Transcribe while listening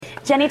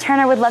Jenny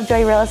Turner with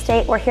Lovejoy Real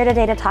Estate. We're here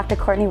today to talk to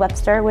Courtney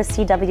Webster with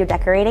CW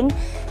Decorating.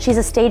 She's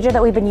a stager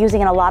that we've been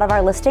using in a lot of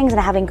our listings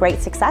and having great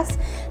success.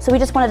 So we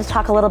just wanted to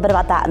talk a little bit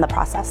about that in the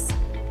process.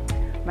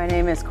 My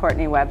name is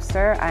Courtney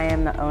Webster. I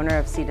am the owner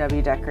of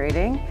CW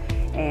Decorating,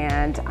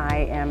 and I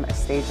am a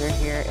stager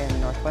here in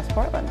Northwest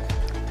Portland.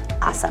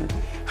 Awesome.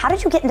 How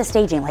did you get into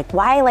staging?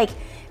 How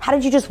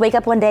did you just wake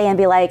up one day and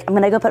be like, I'm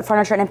gonna go put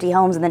furniture in empty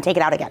homes and then take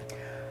it out again?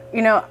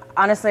 You know,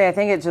 honestly, I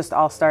think it just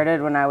all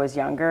started when I was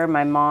younger.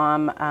 My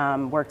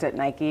mom worked at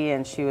Nike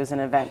and she was an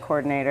event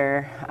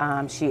coordinator.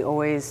 She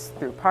always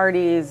threw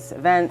parties,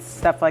 events,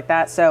 stuff like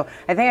that. So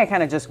I think I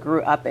kind of just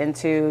grew up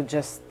into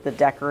just the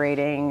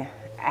decorating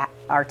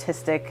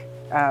artistic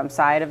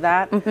side of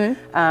that.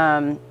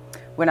 Mm-hmm.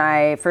 When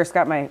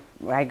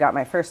I got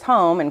my first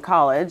home in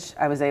college,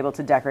 I was able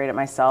to decorate it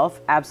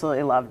myself.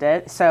 Absolutely loved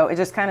it. So it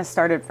just kind of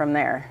started from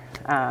there.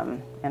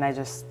 And I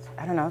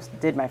don't know,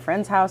 did my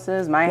friends'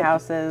 houses, my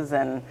houses,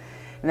 and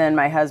then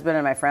my husband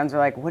and my friends were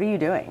like, what are you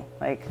doing?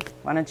 Like,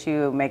 why don't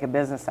you make a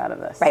business out of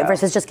this? Right,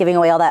 versus just giving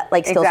away all that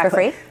skills for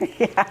free?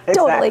 Yeah,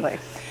 totally. exactly.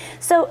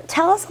 So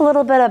tell us a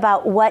little bit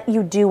about what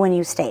you do when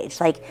you stage.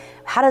 Like,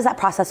 how does that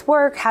process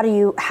work? How do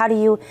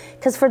you,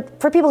 because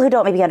for people who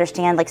don't maybe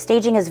understand, like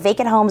staging is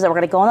vacant homes that we're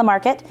gonna go on the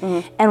market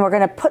mm-hmm. and we're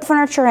gonna put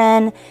furniture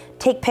in,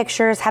 take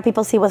pictures, have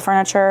people see with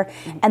furniture,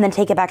 mm-hmm. and then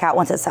take it back out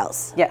once it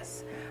sells.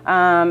 Yes.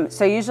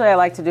 So usually I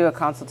like to do a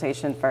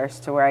consultation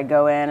first to where I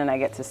go in and I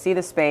get to see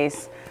the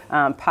space,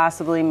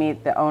 possibly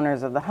meet the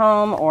owners of the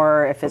home,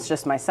 or if it's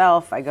just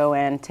myself, I go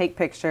in, take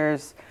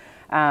pictures.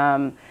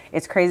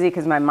 It's crazy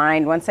because my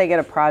mind, once I get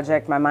a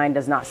project, my mind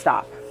does not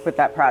stop with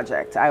that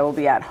project. I will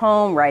be at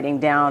home writing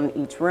down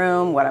each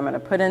room, what I'm going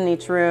to put in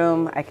each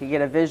room. I could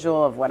get a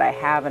visual of what I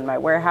have in my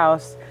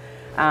warehouse.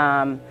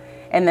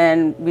 And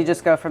then we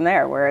just go from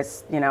there, where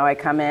it's, I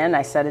come in,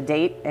 I set a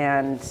date,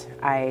 and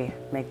I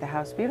make the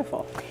house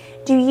beautiful.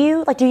 Do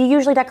you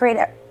usually decorate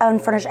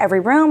and furnish every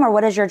room, or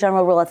what is your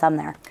general rule of thumb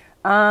there?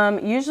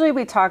 Usually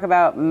we talk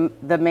about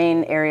the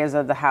main areas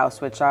of the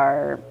house, which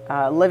are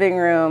living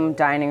room,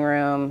 dining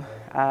room,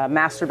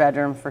 master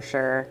bedroom for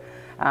sure.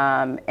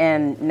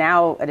 And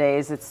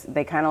nowadays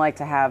they kind of like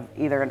to have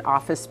either an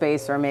office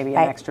space or maybe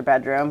an extra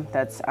bedroom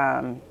that's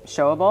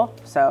showable.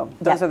 So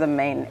those are the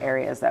main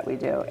areas that we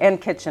do, and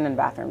kitchen and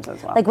bathrooms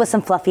as well. Like with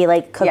some fluffy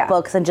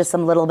cookbooks and just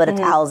some little bit of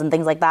mm-hmm. towels and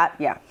things like that?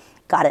 Yeah.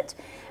 Got it.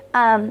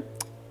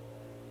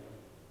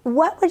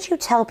 What would you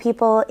tell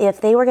people if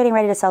they were getting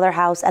ready to sell their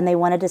house and they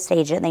wanted to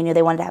stage it and they knew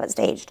they wanted to have it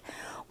staged?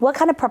 What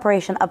kind of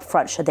preparation up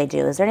front should they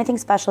do? Is there anything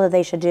special that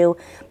they should do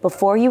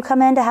before you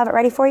come in to have it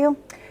ready for you?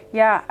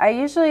 Yeah, I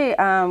usually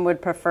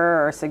would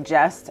prefer or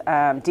suggest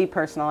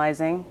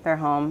depersonalizing their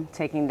home,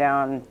 taking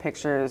down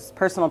pictures,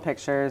 personal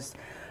pictures,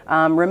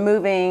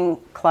 removing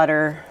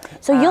clutter.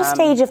 So you'll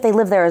stage if they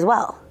live there as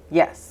well?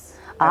 Yes.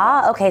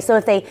 Okay. So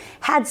if they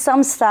had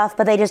some stuff,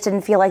 but they just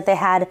didn't feel like they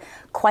had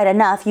quite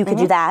enough, you could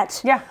mm-hmm. do that?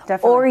 Yeah,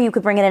 definitely. Or you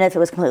could bring it in if it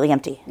was completely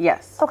empty?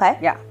 Yes. Okay.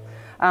 Yeah.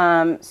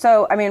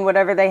 So,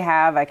 whatever they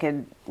have, I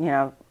could,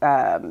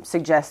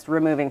 suggest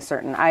removing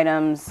certain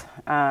items,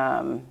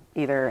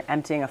 either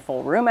emptying a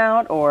full room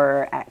out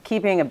or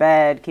keeping a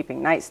bed,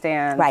 keeping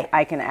nightstands. Right.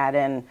 I can add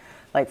in,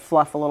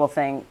 fluff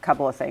a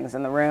couple of things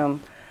in the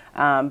room.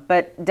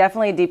 But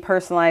definitely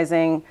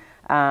depersonalizing,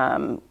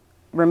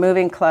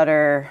 removing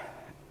clutter,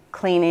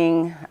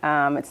 cleaning.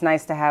 It's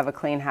nice to have a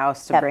clean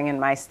house to bring in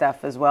my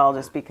stuff as well,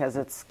 just because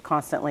it's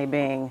constantly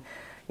being,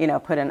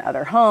 put in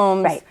other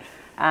homes. Right.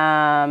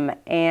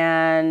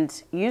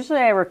 And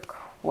usually I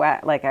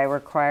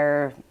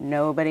require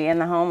nobody in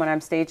the home when I'm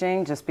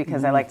staging, just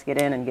because mm-hmm. I like to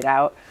get in and get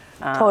out.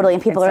 Totally,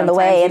 and people are in the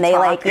way, and they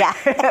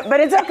but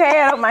it's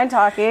okay. I don't mind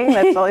talking.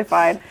 That's totally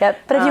fine. Yep.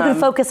 But if you can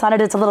focus on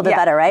it, it's a little bit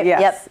better, right?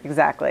 Yes, yep.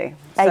 Exactly.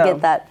 I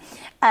get that.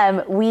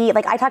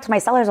 I talk to my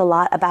sellers a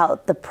lot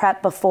about the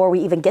prep before we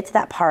even get to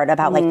that part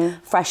about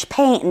mm-hmm. fresh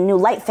paint and new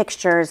light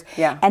fixtures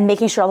and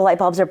making sure all the light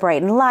bulbs are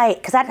bright and light,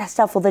 because that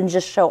stuff will then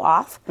just show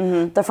off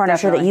mm-hmm. the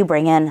furniture that you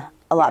bring in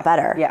a lot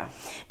better. Yeah.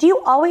 Do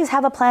you always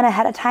have a plan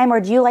ahead of time, or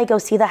do you go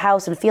see the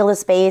house and feel the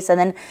space and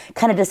then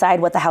kind of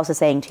decide what the house is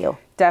saying to you?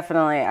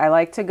 Definitely. I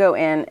like to go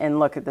in and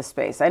look at the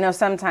space. I know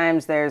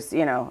sometimes there's,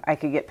 I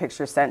could get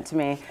pictures sent to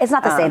me. It's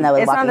not the same though.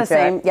 It's not the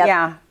same. Yep.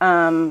 Yeah.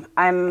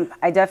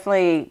 I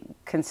definitely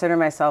consider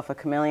myself a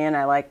chameleon.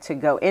 I like to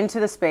go into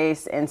the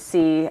space and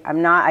see.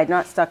 I'm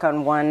not stuck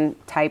on one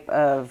type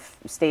of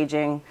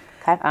staging.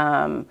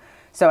 Okay.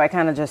 So I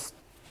kind of just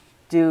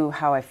do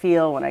how I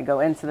feel when I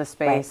go into the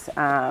space.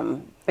 Right.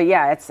 But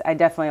yeah, I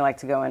definitely like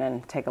to go in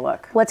and take a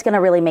look. What's going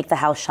to really make the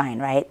house shine,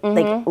 right?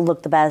 Mm-hmm.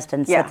 Look the best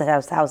and set the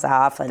house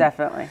off. And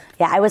definitely.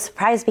 Yeah, I was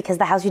surprised because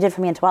the house you did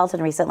for me in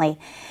Tualatin recently,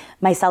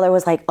 my seller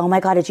was like, oh my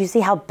God, did you see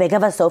how big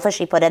of a sofa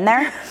she put in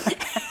there?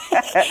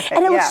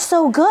 And it was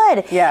so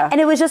good. Yeah.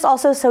 And it was just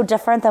also so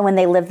different than when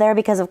they lived there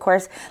because, of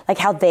course, like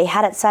how they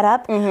had it set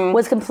up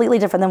was completely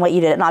different than what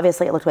you did. And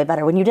obviously it looked way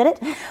better when you did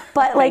it.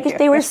 But like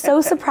they were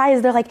so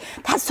surprised. They're like,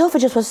 that sofa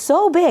just was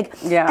so big.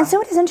 Yeah. And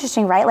so it is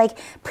interesting, right? Like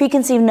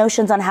preconceived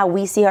notions on how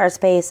we see our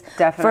space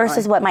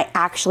versus what might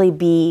actually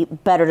be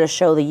better to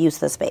show the use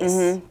of the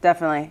space.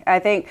 Definitely. I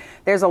think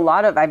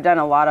I've done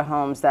a lot of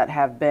homes that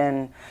have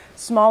been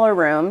smaller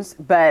rooms,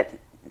 but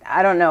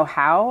I don't know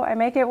how I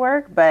make it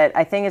work, but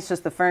I think it's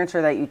just the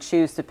furniture that you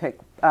choose to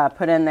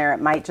put in there.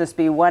 It might just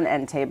be one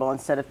end table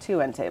instead of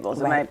two end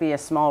tables. It might be a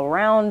small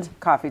round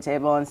coffee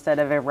table instead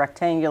of a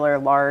rectangular,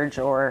 large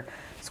or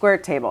square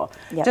table,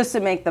 just to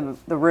make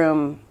the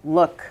room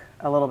look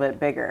a little bit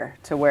bigger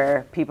to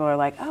where people are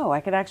like, oh, I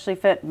could actually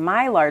fit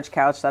my large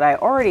couch that I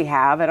already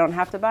have. I don't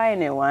have to buy a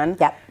new one.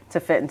 To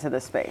fit into the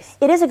space.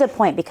 It is a good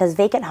point because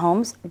vacant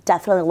homes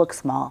definitely look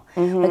small.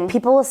 Like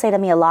people will say to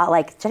me a lot,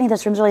 like, Jenny,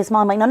 this room's really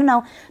small. I'm like,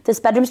 no. This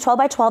bedroom's 12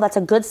 by 12. That's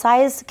a good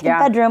size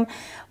bedroom,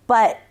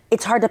 but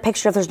it's hard to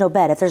picture if there's no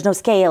bed, if there's no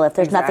scale, if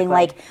there's nothing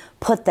like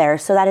put there.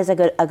 So that is a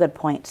good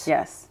point.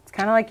 Yes, it's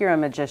kind of like you're a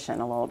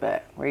magician a little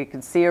bit, where you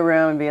can see a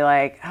room and be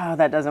like, oh,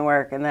 that doesn't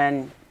work, and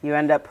then you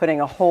end up putting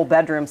a whole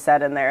bedroom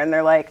set in there, and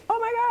they're like, oh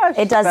my gosh.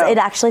 It does. It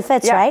actually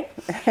fits, right?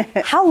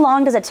 How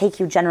long does it take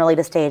you generally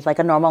to stage like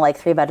a normal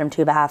 3-bedroom,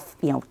 2-bath,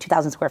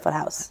 2,000 square foot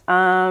house?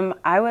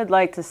 I would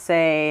like to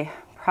say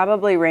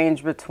probably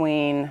range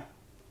between,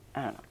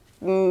 I don't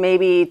know,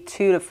 maybe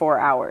 2 to 4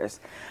 hours.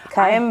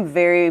 Okay. I am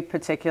very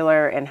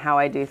particular in how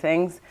I do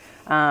things.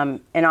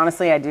 And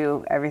honestly, I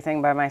do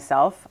everything by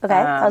myself. Okay.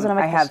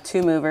 I have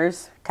 2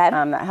 movers that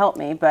help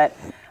me, but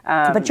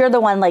you're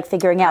the one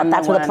figuring out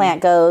that's where the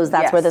plant goes,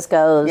 that's where this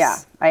goes. Yeah,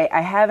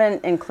 I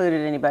haven't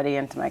included anybody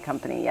into my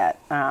company yet,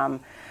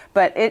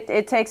 but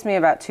it takes me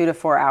about 2 to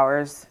 4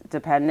 hours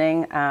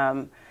depending.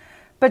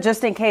 But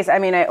just in case,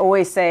 I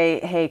always say,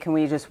 hey, can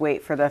we just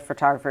wait for the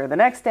photographer the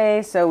next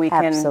day so we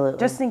can,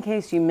 just in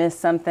case you miss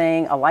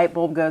something, a light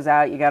bulb goes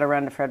out, you got to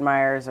run to Fred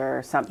Meyer's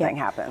or something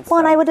happens. Well,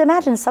 and I would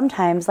imagine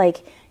sometimes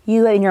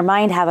you in your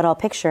mind have it all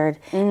pictured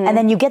and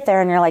then you get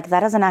there and you're like, that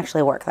doesn't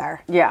actually work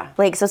there. Yeah.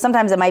 So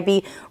sometimes it might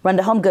be run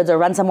to Home Goods or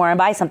run somewhere and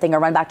buy something or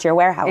run back to your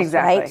warehouse,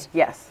 right?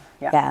 Yes.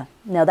 Yeah.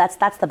 No,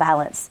 that's the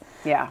balance.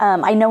 Yeah.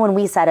 I know when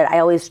we said it, I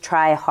always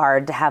try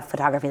hard to have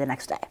photography the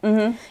next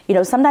day.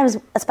 Sometimes,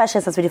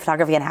 especially since we do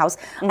photography in-house,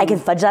 I can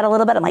fudge that a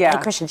little bit. I'm like,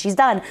 hey, Christian, she's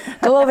done.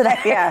 Go over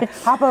there.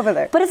 Hop over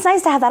there. But it's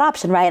nice to have that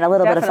option, right? And a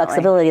little bit of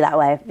flexibility that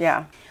way.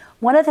 Yeah.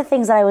 One of the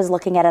things that I was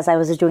looking at as I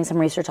was doing some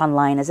research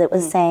online is it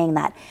was saying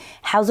that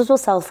houses will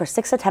sell for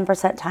 6 to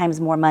 10%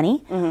 times more money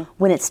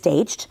when it's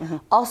staged.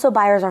 Also,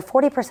 buyers are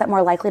 40%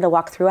 more likely to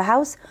walk through a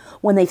house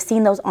when they've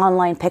seen those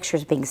online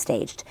pictures being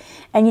staged.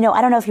 And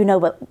I don't know if you know,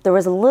 but there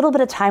was a little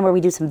bit of time where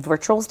we do some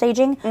virtual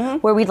staging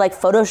where we'd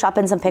Photoshop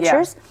in some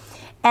pictures. Yeah.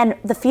 And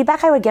the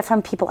feedback I would get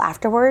from people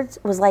afterwards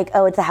was like,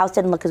 oh, the house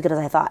didn't look as good as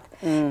I thought.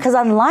 Because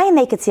online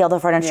they could see all the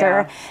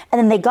furniture, and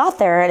then they got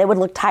there and it would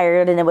look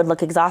tired and it would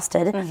look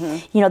exhausted.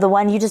 The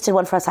one, you just did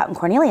one for us out in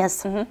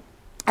Cornelius. And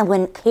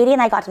when Katie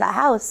and I got to that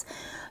house,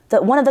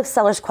 one of the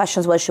seller's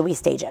questions was, should we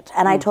stage it?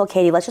 And I told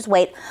Katie, let's just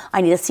wait.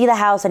 I need to see the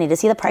house. I need to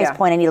see the price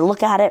point. I need to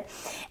look at it.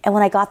 And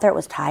when I got there, it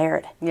was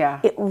tired. Yeah.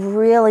 It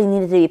really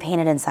needed to be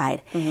painted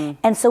inside.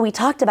 And so we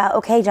talked about,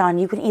 okay, John,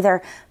 you can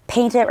either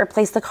paint it,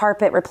 replace the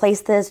carpet,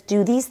 replace this,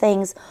 do these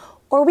things,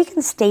 or we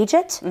can stage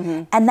it.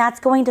 And that's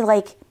going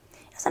to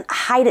doesn't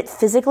hide it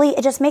physically.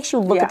 It just makes you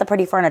look at the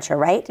pretty furniture,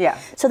 right? Yeah.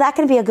 So that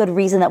can be a good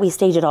reason that we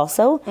stage it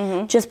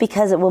also, just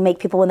because it will make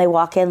people when they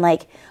walk in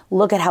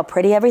look at how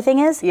pretty everything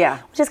is. Yeah.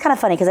 Which is kind of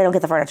funny because they don't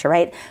get the furniture,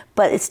 right?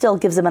 But it still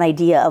gives them an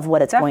idea of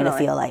what it's going to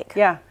feel like.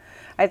 Yeah.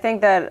 I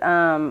think that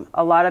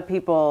a lot of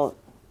people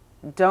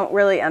don't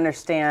really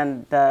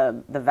understand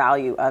the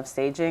value of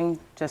staging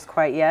just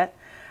quite yet.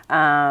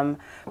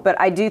 But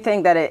I do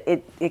think that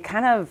it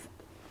kind of,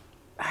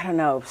 I don't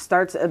know,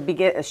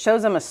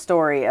 shows them a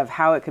story of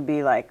how it could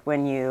be like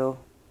when you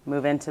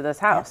move into this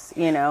house,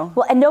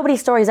 Well, and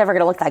nobody's story is ever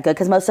going to look that good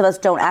because most of us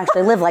don't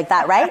actually live like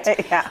that, right?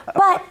 Yeah.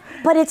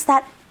 But it's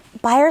that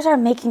buyers are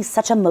making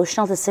such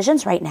emotional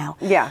decisions right now.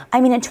 Yeah.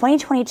 In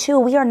 2022,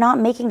 we are not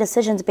making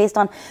decisions based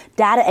on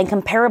data and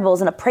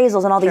comparables and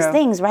appraisals and all these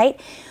things, right?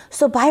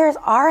 So buyers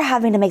are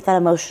having to make that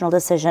emotional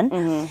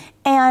decision.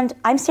 And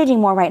I'm staging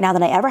more right now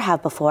than I ever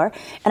have before.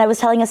 And I was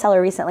telling a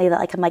seller recently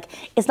that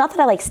it's not that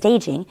I like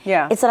staging.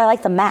 Yeah. It's that I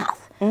like the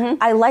math.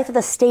 I like that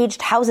the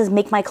staged houses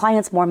make my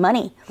clients more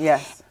money.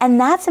 Yes. And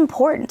that's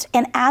important.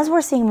 And as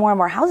we're seeing more and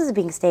more houses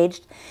being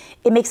staged,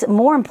 it makes it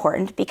more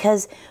important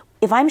because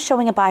if I'm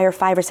showing a buyer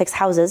 5 or 6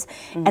 houses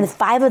and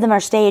 5 of them are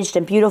staged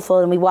and beautiful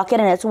and we walk in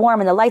and it's warm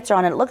and the lights are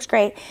on and it looks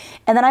great,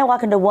 and then I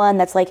walk into one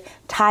that's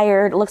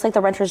tired, looks like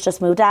the renter's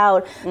just moved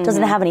out,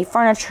 doesn't have any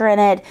furniture in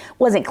it,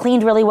 wasn't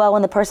cleaned really well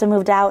when the person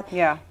moved out,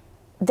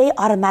 they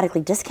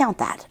automatically discount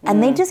that.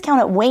 And they discount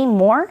it way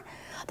more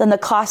than the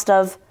cost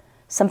of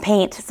some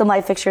paint, some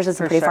light fixtures, and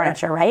some pretty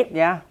furniture, right?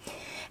 Yeah.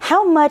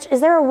 How much,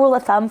 is there a rule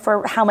of thumb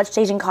for how much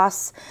staging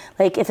costs?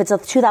 If it's a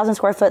 2,000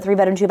 square foot,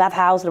 3-bedroom, 2-bath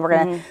house and we're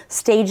going to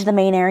stage the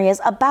main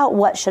areas, about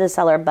what should a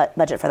seller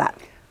budget for that?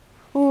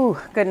 Ooh,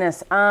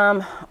 goodness.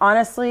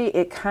 Honestly,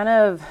 it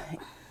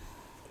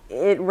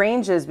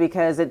ranges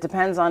because it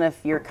depends on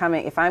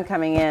if I'm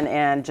coming in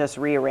and just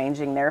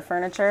rearranging their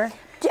furniture.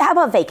 How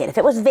about vacant? If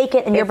it was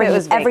vacant and you're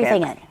bringing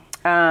everything in.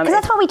 Because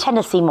that's what we tend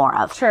to see more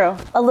of. True.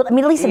 A little, I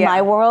mean, at least in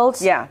my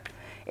world. Yeah.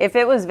 If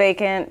it was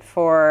vacant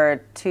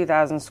for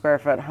 2,000 square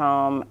foot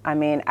home, I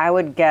mean, I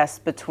would guess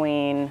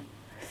between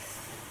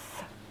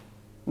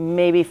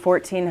maybe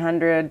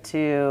 1,400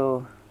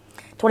 to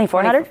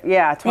 2,400?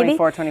 Yeah,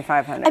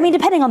 2,500. I mean,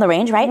 depending on the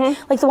range, right?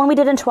 Mm-hmm. Like the one we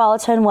did in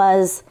Tualatin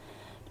was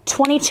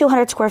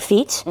 2,200 square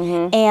feet,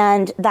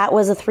 and that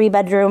was a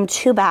 3-bedroom,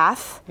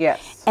 2-bath.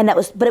 Yes. And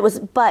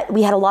but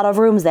we had a lot of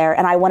rooms there,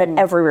 and I wanted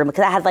every room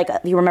because I had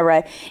you remember,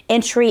 an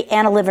entry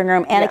and a living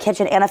room and a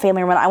kitchen and a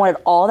family room. And I wanted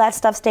all that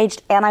stuff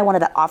staged, and I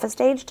wanted that office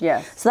staged.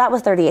 Yes. So that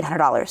was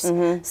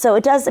 $3,800. So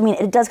it does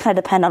kind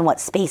of depend on what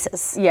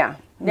spaces. Yeah,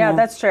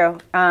 that's true.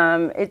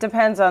 It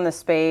depends on the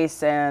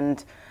space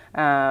and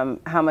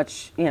how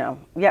much,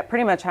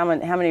 pretty much how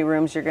many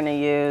rooms you're going to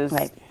use,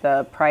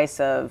 the price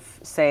of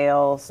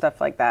sale, stuff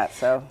like that.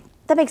 So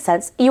that makes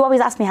sense. You always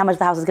ask me how much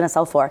the house is going to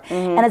sell for.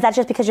 And is that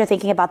just because you're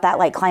thinking about that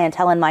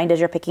clientele in mind as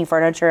you're picking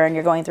furniture and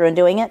you're going through and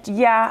doing it?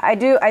 Yeah, I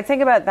do. I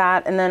think about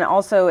that. And then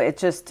also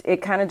it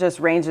kind of just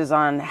ranges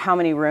on how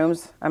many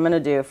rooms I'm going to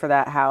do for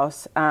that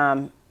house.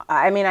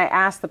 I mean, I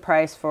asked the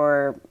price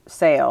for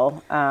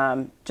sale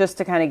just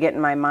to kind of get in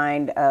my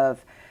mind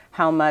of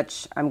how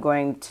much I'm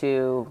going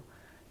to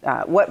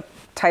what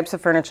types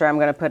of furniture I'm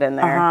going to put in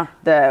there,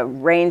 the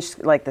range,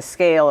 the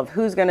scale of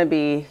who's going to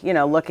be,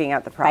 looking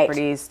at the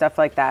properties, stuff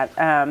like that.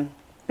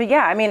 But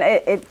yeah, I mean,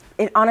 it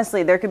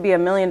honestly, there could be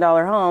 $1 million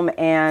home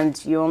and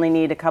you only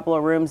need a couple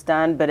of rooms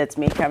done, but it's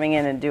me coming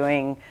in and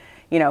doing,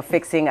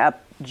 fixing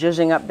up,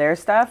 zhuzhing up their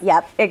stuff.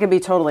 Yep. It could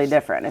be totally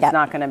different. It's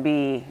not going to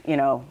be,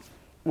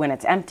 when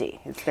it's empty.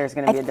 There's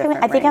going to be a different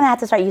I think I'm going to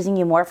have to start using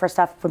you more for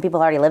stuff when people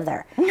already live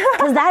there.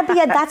 Because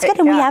that's good,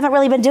 and we haven't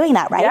really been doing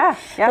that, right?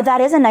 Yeah. But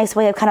that is a nice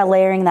way of kind of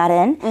layering that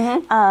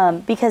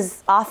in.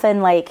 Because often,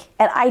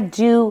 and I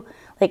do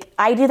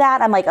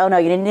that. I'm like, oh no,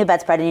 you need a new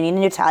bedspread and you need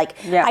a new towel.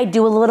 I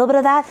do a little bit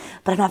of that,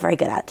 but I'm not very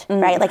good at it,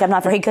 right? I'm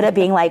not very good at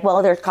being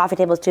well, their coffee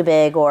table's too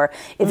big, or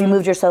if you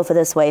moved your sofa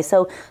this way.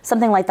 So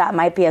something like that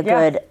might be a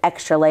good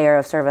extra layer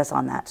of service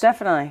on that.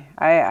 Definitely.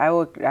 I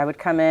would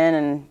come in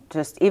and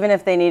just, even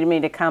if they needed me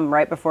to come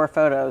right before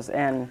photos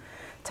and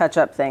touch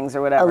up things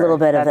or whatever. A little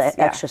bit of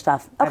the extra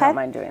stuff. Okay. I don't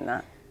mind doing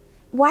that.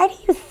 Why do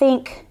you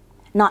think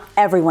not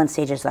everyone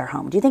stages their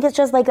home? Do you think it's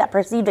just that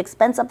perceived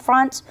expense up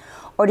front?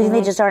 Or do you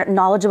think they just aren't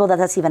knowledgeable that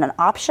that's even an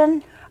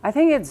option? I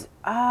think it's,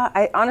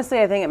 I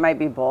think it might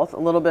be both, a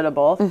little bit of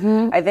both.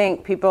 I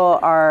think people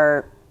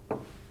are,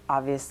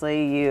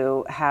 obviously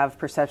you have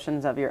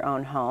perceptions of your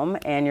own home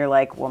and you're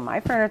like, well, my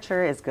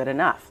furniture is good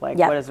enough.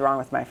 What is wrong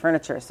with my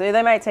furniture? So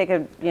they might take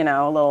a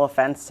little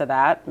offense to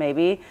that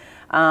maybe.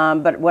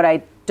 But what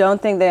I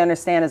don't think they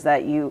understand is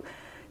that you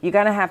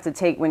kind of have to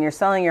take, when you're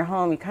selling your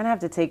home, you kind of have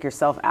to take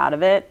yourself out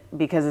of it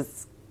because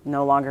it's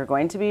no longer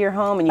going to be your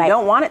home and you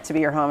don't want it to be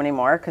your home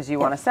anymore because you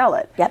want to sell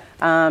it.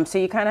 So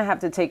you kind of have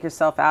to take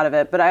yourself out of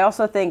it. But I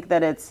also think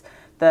that it's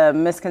the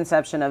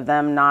misconception of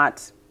them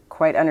not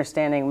quite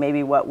understanding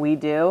maybe what we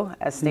do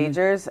as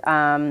stagers.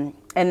 And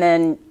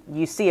then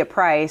you see a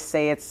price,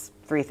 say it's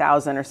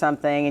 $3,000 or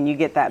something, and you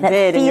get that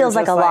bid. It feels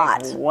and like a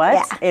lot.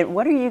 What? Yeah.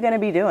 What are you going to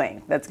be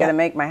doing that's going to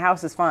make my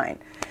house is fine?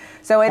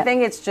 So I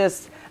think it's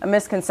just a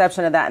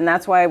misconception of that, and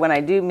that's why when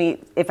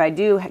if I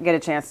do get a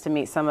chance to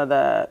meet some of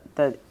the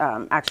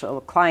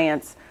actual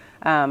clients,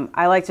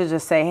 I like to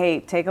just say,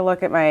 hey, take a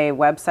look at my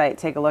website,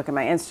 take a look at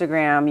my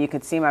Instagram. You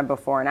could see my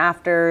before and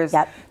afters,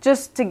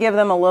 just to give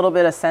them a little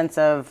bit of sense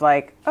of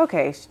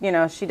okay,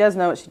 she does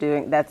know what she's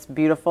doing. That's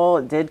beautiful.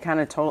 It did kind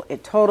of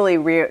totally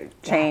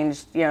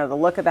changed, the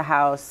look of the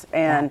house,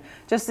 and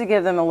just to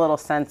give them a little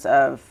sense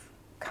of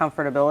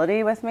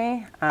comfortability with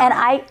me.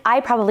 And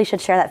I probably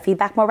should share that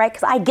feedback more, right?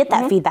 Because I get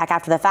that feedback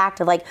after the fact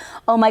of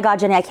oh my God,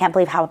 Jenny, I can't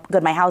believe how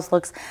good my house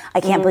looks.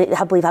 I can't believe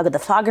how good the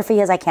photography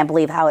is. I can't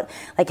believe how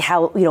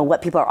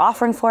what people are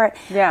offering for it.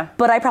 Yeah.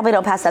 But I probably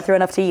don't pass that through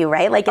enough to you,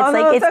 right? It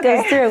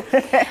goes through.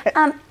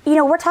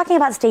 We're talking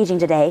about staging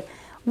today.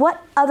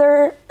 What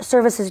other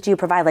services do you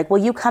provide? Will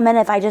you come in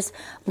if I just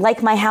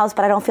like my house,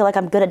 but I don't feel like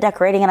I'm good at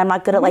decorating and I'm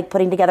not good at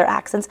putting together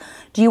accents?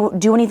 Do you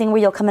do anything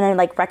where you'll come in and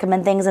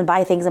recommend things and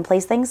buy things and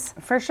place things?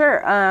 For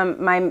sure.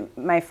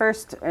 My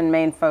first and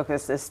main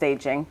focus is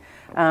staging.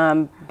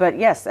 But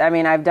yes, I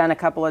mean, I've done a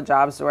couple of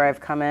jobs where I've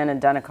come in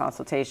and done a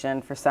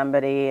consultation for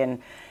somebody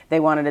and they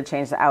wanted to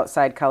change the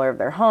outside color of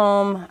their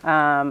home.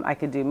 I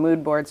could do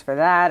mood boards for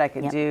that. I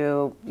could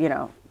do,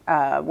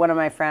 one of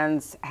my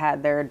friends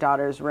had their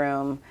daughter's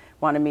room,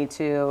 wanted me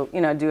to,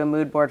 do a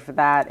mood board for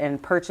that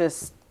and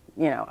purchase,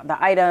 the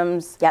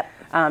items.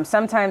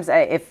 Sometimes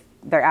if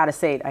they're out of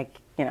state, I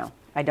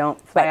don't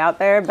fly out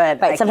there,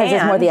 but sometimes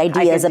there's more the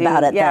ideas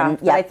about it. Yeah,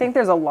 but I think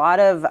there's a lot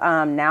of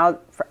now.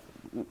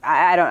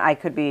 I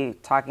could be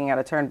talking out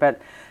of turn, but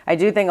I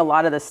do think a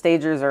lot of the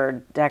stagers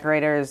or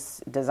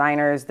decorators,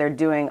 designers, they're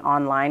doing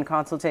online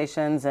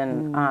consultations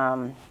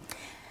and.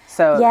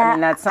 So, yeah, I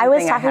mean, that's something I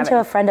was talking to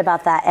a friend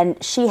about that,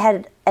 and she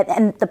had,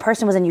 and the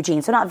person was in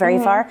Eugene, so not very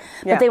far,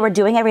 but they were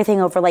doing everything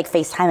over like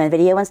FaceTime and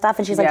video and stuff,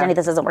 and she's like, Jenny,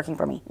 this isn't working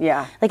for me.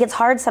 Yeah. Like, it's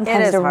hard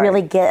sometimes to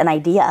really get an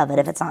idea of it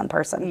if it's not in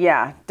person.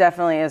 Yeah,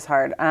 definitely is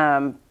hard.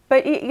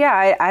 But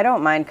yeah, I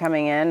don't mind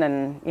coming in,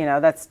 and, you know,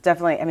 that's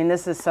definitely, I mean,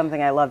 this is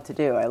something I love to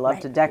do. I love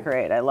to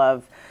decorate. I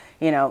love,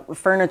 you know,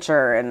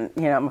 furniture, and,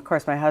 you know, of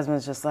course my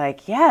husband's just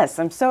like, yes,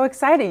 I'm so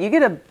excited. You get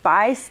to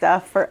buy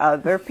stuff for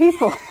other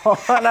people.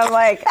 And I'm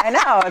like, I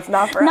know, it's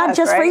not for us, not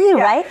just right? for you,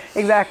 Yeah, right?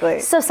 Exactly.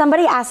 So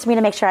somebody asked me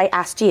to make sure I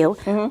asked you,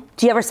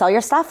 do you ever sell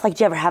your stuff? Like,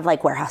 do you ever have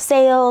like warehouse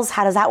sales?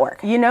 How does that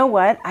work? You know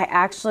what? I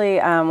actually,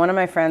 one of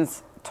my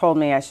friends told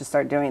me I should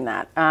start doing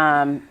that.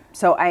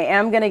 So I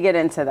am going to get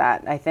into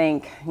that. I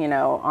think, you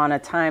know, on a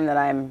time that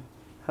I'm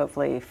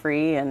hopefully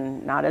free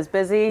and not as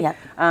busy,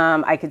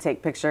 I could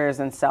take pictures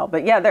and sell.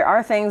 But yeah, there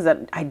are things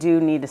that I do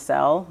need to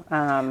sell.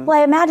 Well,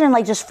 I imagine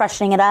like just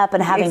freshening it up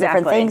and having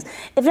different things.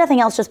 If nothing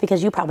else, just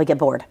because you probably get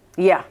bored.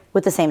 Yeah.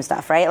 With the same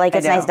stuff, right? Like,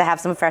 it's nice to have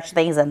some fresh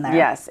things in there.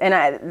 Yes,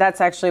 and that's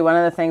actually one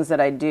of the things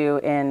that I do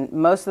in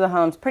most of the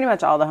homes, pretty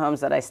much all the homes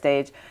that I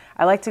stage.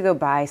 I like to go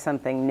buy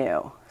something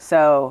new.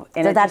 So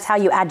that's how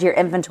you add to your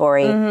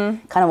inventory,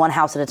 kind of one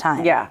house at a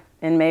time. Yeah,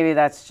 and maybe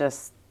that's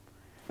just,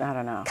 I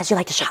don't know. Because you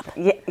like to shop.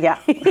 Yeah.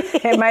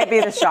 It might be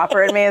the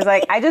shopper in me is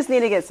like, I just need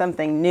to get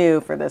something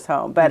new for this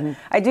home. But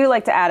I do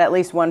like to add at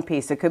least one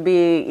piece. It could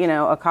be, you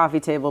know, a coffee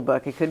table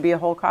book. It could be a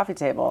whole coffee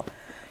table.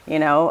 You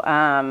know,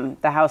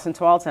 the house in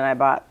Tualatin, I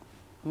bought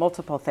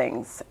multiple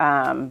things.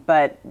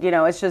 But, you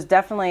know, it's just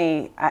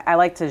definitely, I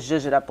like to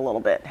zhuzh it up a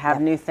little bit,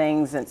 have new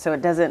things. And so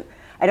it doesn't,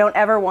 I don't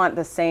ever want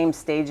the same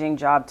staging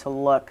job to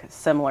look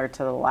similar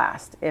to the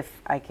last, if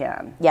I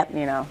can. Yep.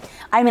 You know?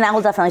 I mean, I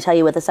will definitely tell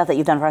you with the stuff that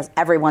you've done for us,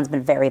 everyone's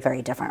been very,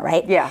 very different,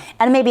 right? Yeah.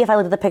 And maybe if I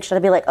look at the picture,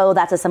 I'd be like, oh,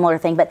 that's a similar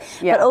thing. But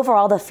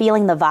overall, the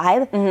feeling, the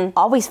vibe,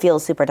 always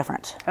feels super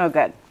different. Oh,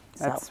 good.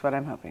 That's what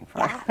I'm hoping for.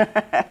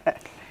 Yeah.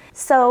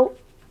 So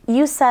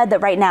you said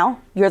that right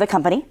now, you're the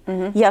company.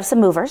 You have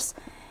some movers.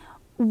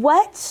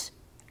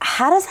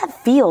 How does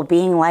that feel,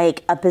 being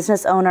like a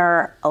business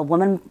owner, a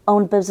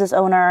woman-owned business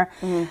owner,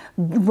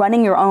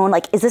 running your own?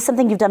 Like, is this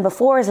something you've done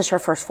before? Is this your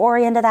first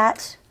foray into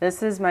that?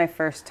 This is my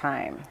first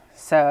time.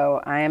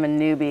 So I am a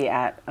newbie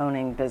at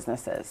owning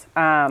businesses.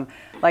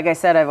 Like I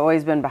said, I've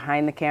always been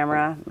behind the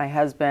camera. My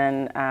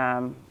husband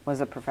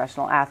was a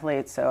professional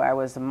athlete, so I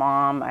was a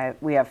mom.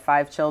 We have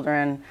 5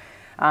 children.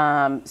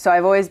 So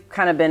I've always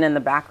kind of been in the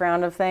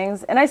background of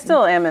things, and I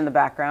still am in the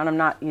background. I'm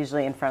not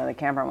usually in front of the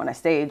camera when I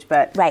stage,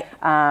 but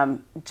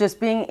just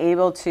being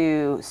able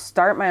to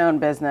start my own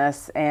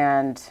business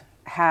and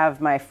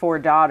have my 4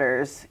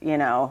 daughters, you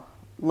know,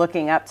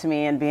 looking up to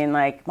me and being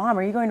like, Mom,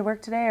 are you going to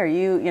work today? Are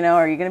you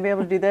going to be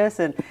able to do this?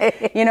 And,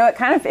 you know,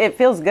 it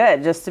feels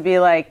good just to be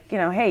like, you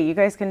know, hey, you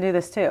guys can do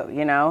this too,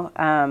 you know?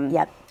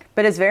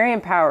 But it's very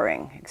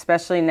empowering,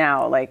 especially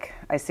now. Like,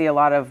 I see a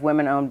lot of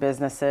women-owned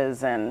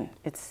businesses, and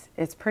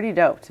it's pretty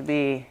dope to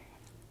be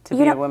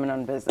a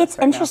women-owned business. It's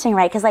interesting,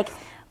 right? Because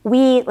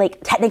we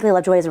technically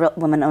Lovejoy is a real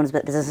woman-owned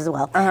business as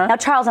well. Now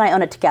Charles and I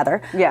own it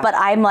together, but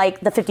I'm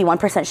like the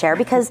 51% share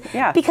because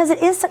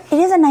it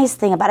is a nice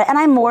thing about it. And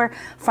I'm more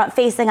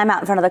front-facing. I'm out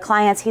in front of the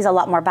clients. He's a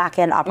lot more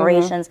back-end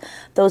operations,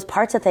 those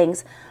parts of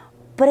things.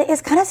 But it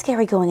is kind of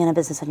scary going in a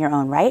business on your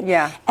own, right?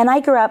 Yeah. And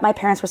I grew up. My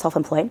parents were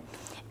self-employed.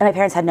 And my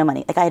parents had no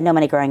money. Like, I had no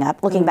money growing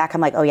up. Looking back,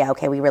 I'm like, oh yeah,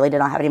 okay, we really did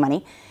not have any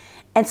money.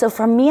 And so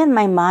for me in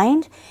my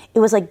mind, it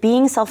was like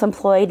being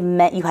self-employed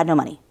meant you had no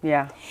money.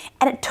 Yeah.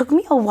 And it took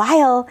me a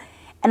while.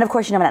 And of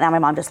course, you know, now my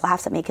mom just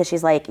laughs at me because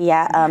she's like,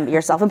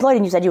 you're self-employed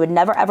and you said you would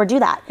never ever do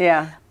that.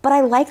 Yeah. But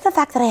I like the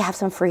fact that I have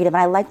some freedom,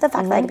 and I like the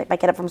fact that I can pick my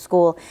kid up from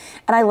school,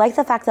 and I like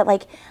the fact that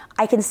like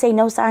I can say,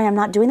 no, sorry, I'm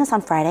not doing this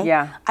on Friday.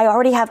 Yeah. I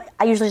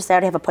usually just say I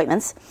already have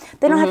appointments.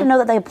 They don't have to know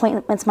that the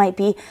appointments might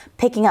be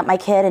picking up my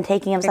kid and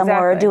taking him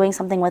somewhere or doing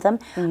something with him.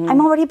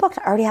 I'm already booked.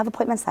 I already have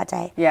appointments that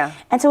day. Yeah.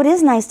 And so it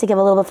is nice to give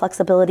a little bit of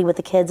flexibility with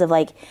the kids of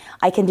like,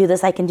 I can do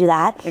this, I can do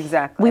that.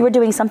 Exactly. We were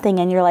doing something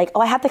and you're like,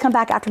 oh, I have to come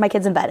back after my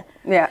kid's in bed.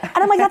 Yeah. And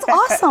I'm like, that's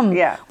awesome.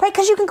 Yeah. Right?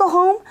 Because you can go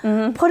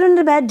home, put him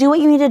to bed, do what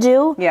you need to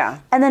do. Yeah.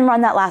 And then run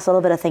that last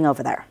little bit of thing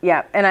over there.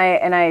 Yeah, and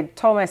I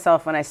told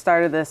myself when I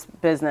started this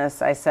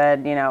business, I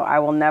said, you know, I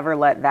will never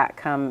let that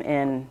come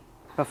in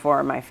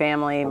before my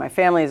family. My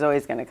family is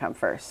always going to come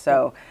first.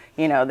 So,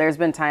 you know, there's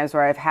been times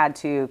where I've had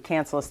to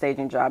cancel a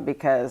staging job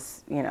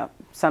because, you know,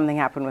 something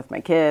happened with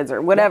my kids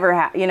or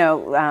whatever, you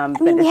know. I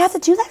mean, we have to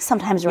do that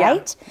sometimes,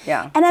 right?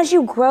 Yeah. And as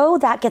you grow,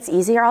 that gets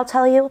easier, I'll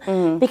tell you.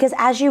 Because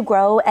as you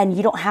grow and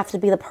you don't have to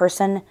be the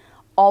person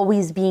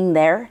always being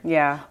there.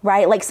 Yeah.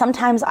 Right? Like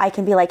sometimes I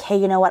can be like, hey,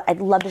 you know what?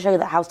 I'd love to show you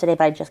the house today,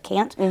 but I just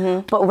can't.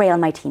 But Ray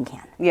on my team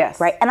can. Yes.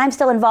 Right? And I'm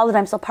still involved and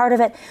I'm still part of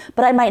it,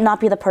 but I might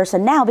not be the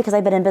person now because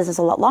I've been in business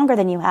a lot longer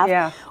than you have.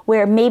 Yeah.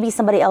 Where maybe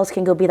somebody else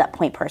can go be that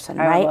point person,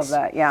 right? I love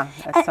that. Yeah.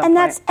 And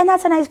that's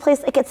a nice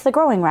place. Like, it's the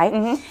growing,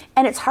 right?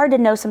 And it's hard to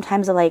know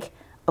sometimes of like,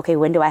 okay,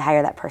 when do I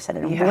hire that person?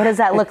 And what does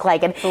that look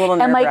like? And it's a little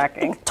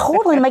nerve-wracking.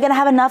 Totally. Am I going to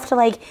have enough to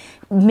like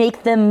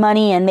make them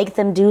money and make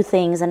them do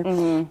things?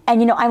 And,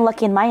 and you know, I'm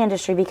lucky in my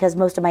industry because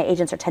most of my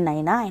agents are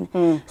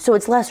 1099. So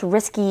it's less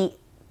risky.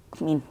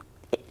 I mean,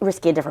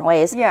 risky in different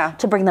ways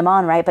to bring them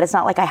on, right? But it's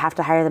not like I have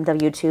to hire them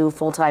W-2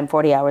 full-time,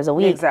 40 hours a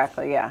week.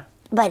 Exactly, yeah.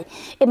 But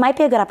it might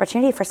be a good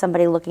opportunity for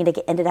somebody looking to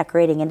get into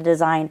decorating, into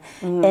design,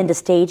 into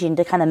staging,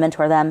 to kind of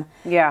mentor them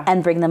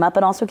and bring them up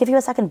and also give you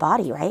a second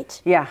body,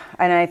 right? Yeah,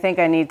 and I think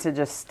I need to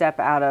just step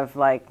out of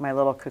like my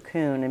little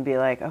cocoon and be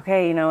like,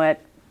 okay, you know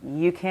what?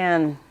 You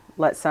can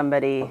let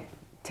somebody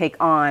take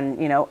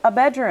on, you know, a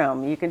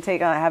bedroom. You can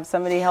have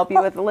somebody help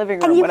you with the living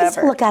room, and you whatever. can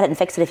still look at it and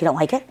fix it if you don't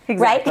like it,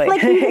 exactly. right?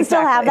 Like you can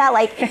still have that.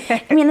 Like,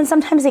 I mean, and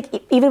sometimes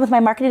like, even with my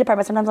marketing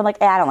department, sometimes I'm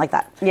like, I don't like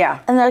that. Yeah.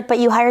 And they're like, but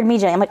you hired me,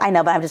 Jenny. I'm like, I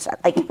know, but I'm just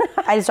like,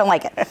 I just don't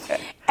like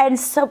it. And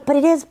so, but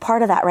it is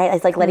part of that, right?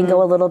 It's like letting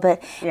go a little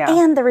bit. Yeah.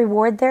 And the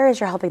reward there is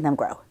you're helping them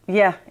grow.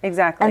 Yeah,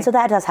 exactly. And so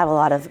that does have a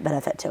lot of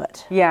benefit to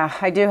it. Yeah,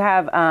 I do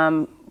have.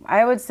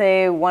 I would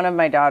say one of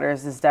my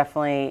daughters is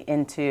definitely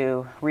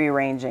into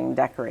rearranging,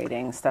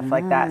 decorating, stuff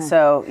like that.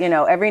 So, you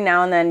know, every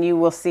now and then you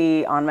will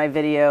see on my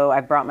video,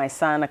 I brought my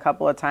son a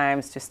couple of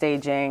times to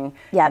staging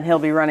and he'll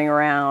be running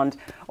around.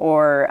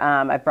 Or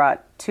I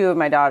brought two of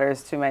my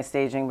daughters to my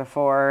staging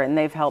before and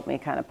they've helped me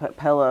kind of put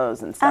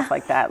pillows and stuff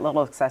like that,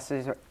 little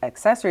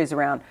accessories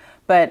around.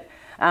 But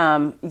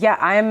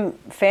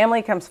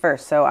family comes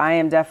first. So I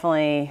am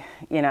definitely,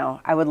 you know,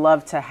 I would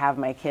love to have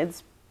my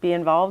kids be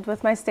involved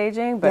with my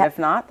staging, but if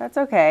not, that's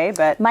okay.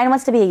 But mine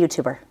wants to be a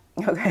YouTuber.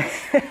 Okay.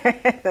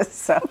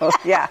 So,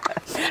 yeah.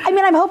 I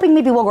mean, I'm hoping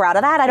maybe we'll grow out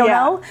of that. I don't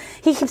know.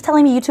 He keeps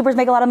telling me YouTubers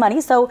make a lot of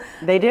money, so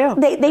they do.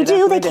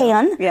 They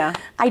can. Yeah.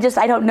 I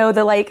don't know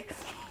the like.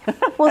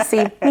 We'll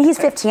see. I mean, he's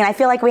 15. I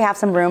feel like we have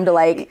some room to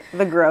like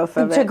the growth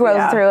of to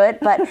grow through it.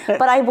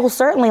 But I will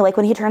certainly like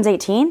when he turns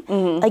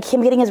 18, like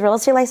him getting his real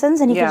estate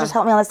license, and he can just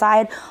help me on the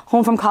side,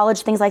 home from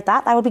college, things like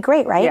that. That would be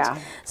great, right? Yeah.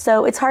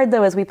 So it's hard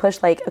though as we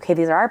push like, okay,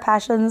 these are our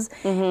passions,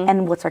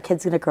 and what's our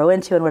kids going to grow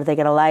into, and what are they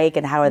going to like,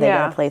 and how are they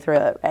going to play through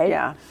it, right?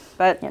 Yeah.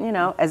 But you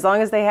know, as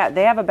long as they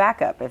have a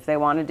backup, if they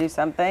want to do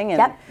something,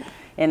 and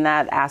in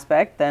that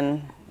aspect,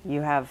 then you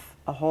have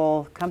a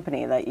whole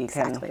company that you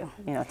can,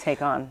 you know,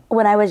 take on.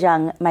 When I was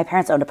young, my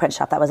parents owned a print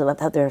shop that was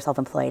they were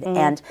self-employed,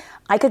 and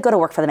I could go to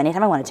work for them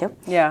anytime I wanted to.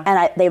 Yeah.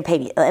 And they would pay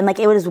me, and like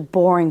it was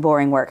boring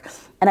work.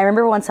 And I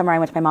remember one summer I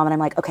went to my mom and I'm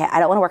like, okay, I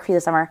don't want to work for you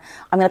this summer.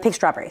 I'm going to pick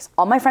strawberries.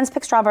 All my friends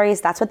pick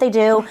strawberries. That's what they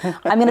do.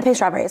 I'm going to pick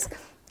strawberries.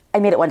 I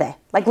made it one day,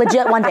 like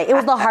legit one day. It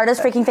was the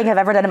hardest freaking thing I've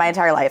ever done in my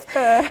entire life.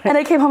 And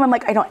I came home, I'm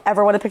like, I don't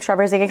ever want to pick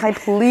strawberries again. Can I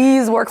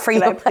please work for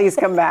you? Can I please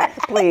come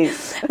back,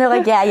 please? They're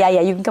like,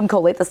 yeah, you can come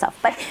collate the stuff.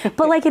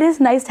 But like, it is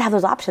nice to have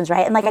those options,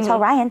 right? And like I tell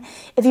Ryan,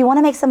 if you want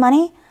to make some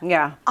money,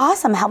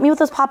 awesome. Help me with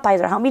those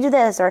Popeyes, or help me do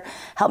this, or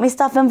help me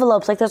stuff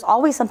envelopes. Like there's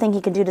always something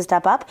he can do to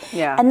step up.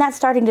 Yeah. And that's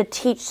starting to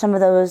teach some of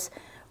those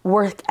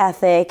work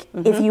ethic.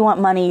 If you want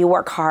money, you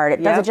work hard.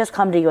 It doesn't just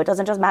come to you. It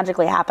doesn't just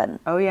magically happen.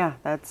 Oh yeah,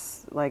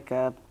 that's like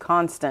a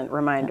constant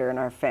reminder in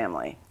our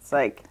family. It's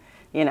like,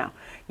 you know,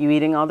 you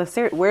eating all the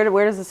cereal.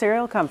 Where does the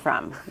cereal come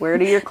from? Where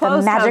do your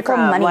clothes come from? The magical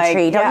money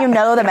tree. Don't you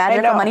know the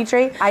magical money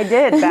tree? I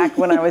did back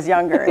when I was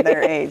younger,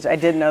 their age. I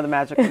did know the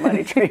magical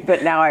money tree,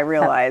 but now I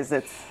realize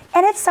it's...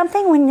 And it's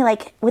something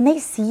when they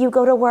see you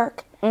go to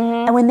work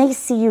and when they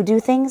see you do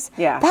things,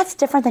 that's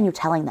different than you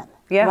telling them.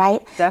 Yeah,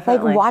 right?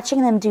 Definitely. Like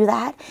watching them do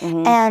that.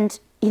 And,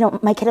 you know,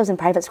 my kiddo's in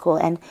private school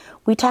and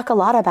we talk a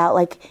lot about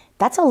like,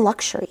 that's a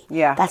luxury.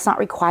 Yeah. That's not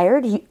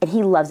required. And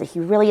he loves it. He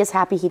really is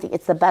happy. He thinks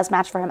it's the best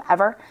match for him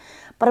ever.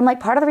 But I'm like,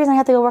 part of the reason I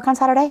have to go work on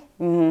Saturday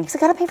is I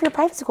got to pay for your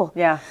private school.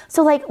 Yeah.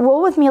 So like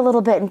roll with me a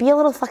little bit and be a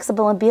little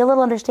flexible and be a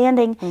little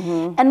understanding.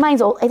 And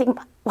mine's old. I think,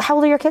 how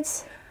old are your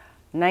kids?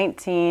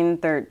 19,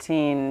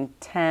 13,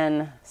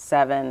 10,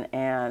 7,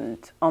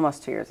 and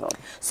almost 2 years old.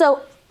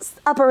 So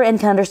upper end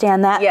can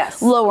understand that.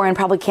 Yes. Lower end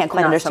probably can't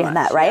quite understand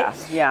that, right?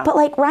 Yeah. But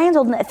like Ryan's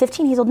old at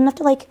 15, he's old enough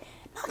to like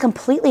not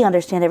completely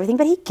understand everything,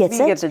 but he gets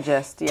it. He gets the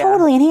gist, yeah.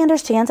 Totally, and he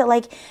understands that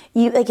like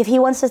if he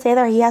wants to stay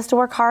there, he has to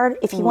work hard.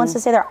 If he wants to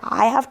stay there,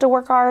 I have to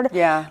work hard.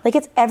 Yeah. Like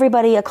it's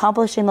everybody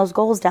accomplishing those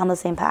goals down the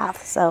same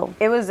path. So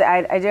it was.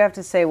 I do have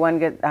to say one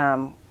good,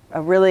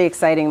 a really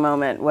exciting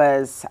moment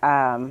was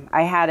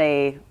I had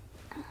it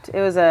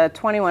was a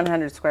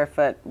 2,100 square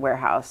foot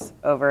warehouse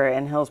over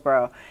in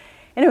Hillsborough.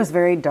 And it was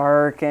very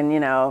dark and, you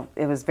know,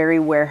 it was very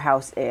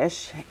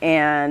warehouse-ish.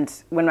 And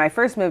when I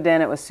first moved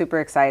in, it was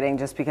super exciting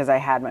just because I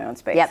had my own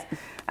space. Yep.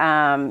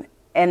 And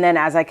then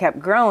as I kept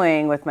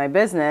growing with my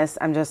business,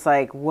 I'm just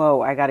like,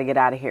 whoa, I got to get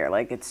out of here.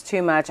 Like, it's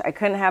too much. I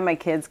couldn't have my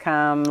kids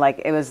come.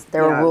 Like, it was...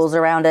 There were rules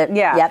around it.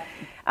 Yeah.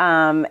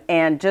 Yep.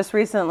 And just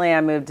recently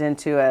I moved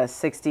into a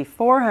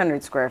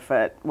 6,400 square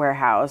foot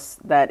warehouse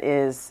that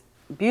is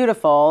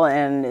beautiful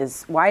and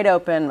is wide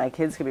open. My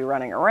kids could be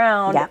running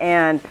around. Yep.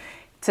 And...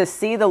 to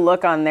see the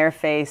look on their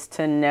face,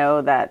 to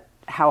know that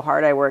how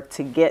hard I worked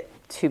to get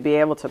to be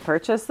able to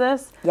purchase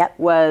this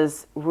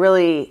was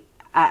really,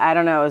 I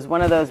don't know, it was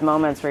one of those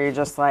moments where you're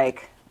just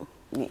like,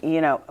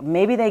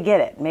 maybe they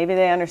get it, maybe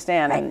they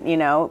understand, Right.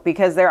 and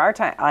because there are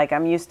times like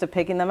I'm used to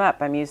picking them up,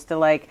 I'm used to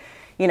like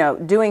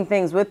doing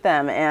things with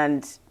them,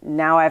 and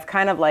now I've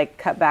kind of like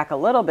cut back a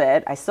little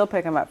bit. I still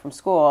pick them up from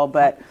school,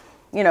 but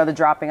the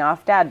dropping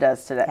off Dad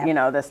does today,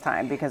 this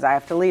time because I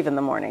have to leave in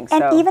the morning.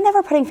 And so even if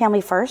we're putting family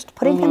first,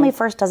 putting family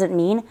first doesn't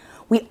mean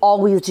we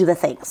always do the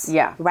things.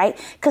 Yeah. Right?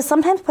 Because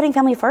sometimes putting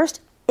family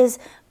first is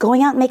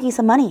going out and making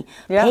some money,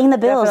 Yeah, paying the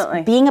bills,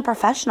 definitely. being a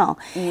professional.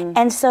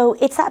 And so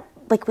it's that,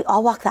 like, we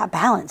all walk that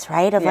balance,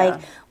 right? Of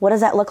like, what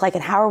does that look like,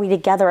 and how are we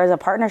together as a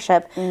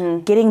partnership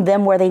getting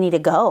them where they need to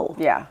go?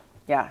 Yeah.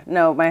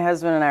 No, my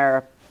husband and I are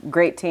a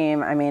great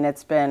team. I mean,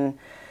 it's been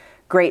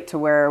great to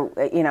where,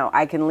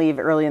 I can leave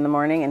early in the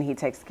morning and he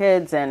takes the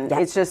kids, and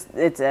it's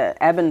a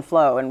ebb and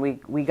flow, and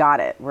we got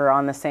it. We're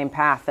on the same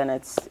path, and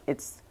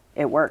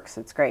it works.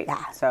 It's great.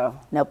 Yeah. So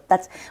nope,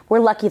 we're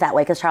lucky that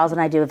way, because Charles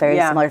and I do very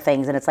similar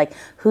things, and it's like,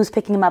 who's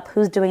picking them up,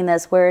 who's doing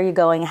this, where are you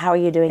going, how are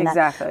you doing that?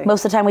 Exactly.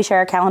 Most of the time we share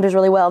our calendars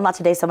really well. Not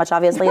today so much,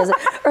 obviously, as an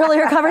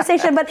earlier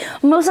conversation, but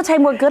most of the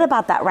time we're good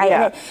about that, right?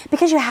 Yeah. And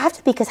because you have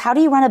to, because how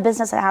do you run a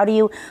business, and how do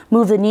you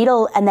move the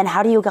needle, and then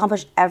how do you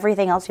accomplish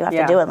everything else you have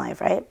to do in life,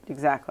 right?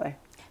 Exactly.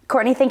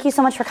 Courtney, thank you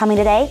so much for coming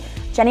today.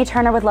 Jenny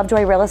Turner with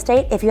Lovejoy Real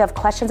Estate. If you have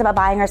questions about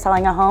buying or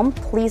selling a home,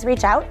 please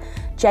reach out.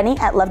 Jenny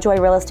at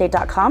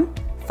lovejoyrealestate.com,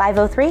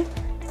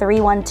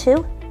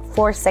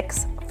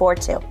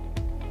 503-312-4642.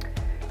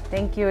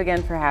 Thank you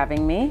again for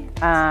having me.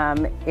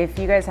 If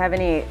you guys have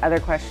any other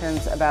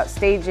questions about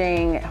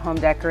staging, home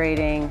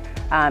decorating,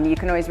 you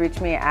can always reach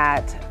me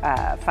at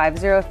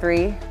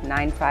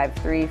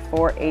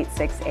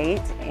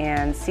 503-953-4868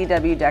 and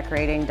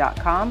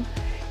cwdecorating.com.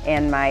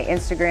 And my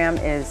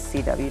Instagram is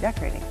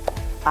cwdecorating.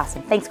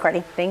 Awesome. Thanks,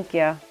 Courtney. Thank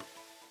you.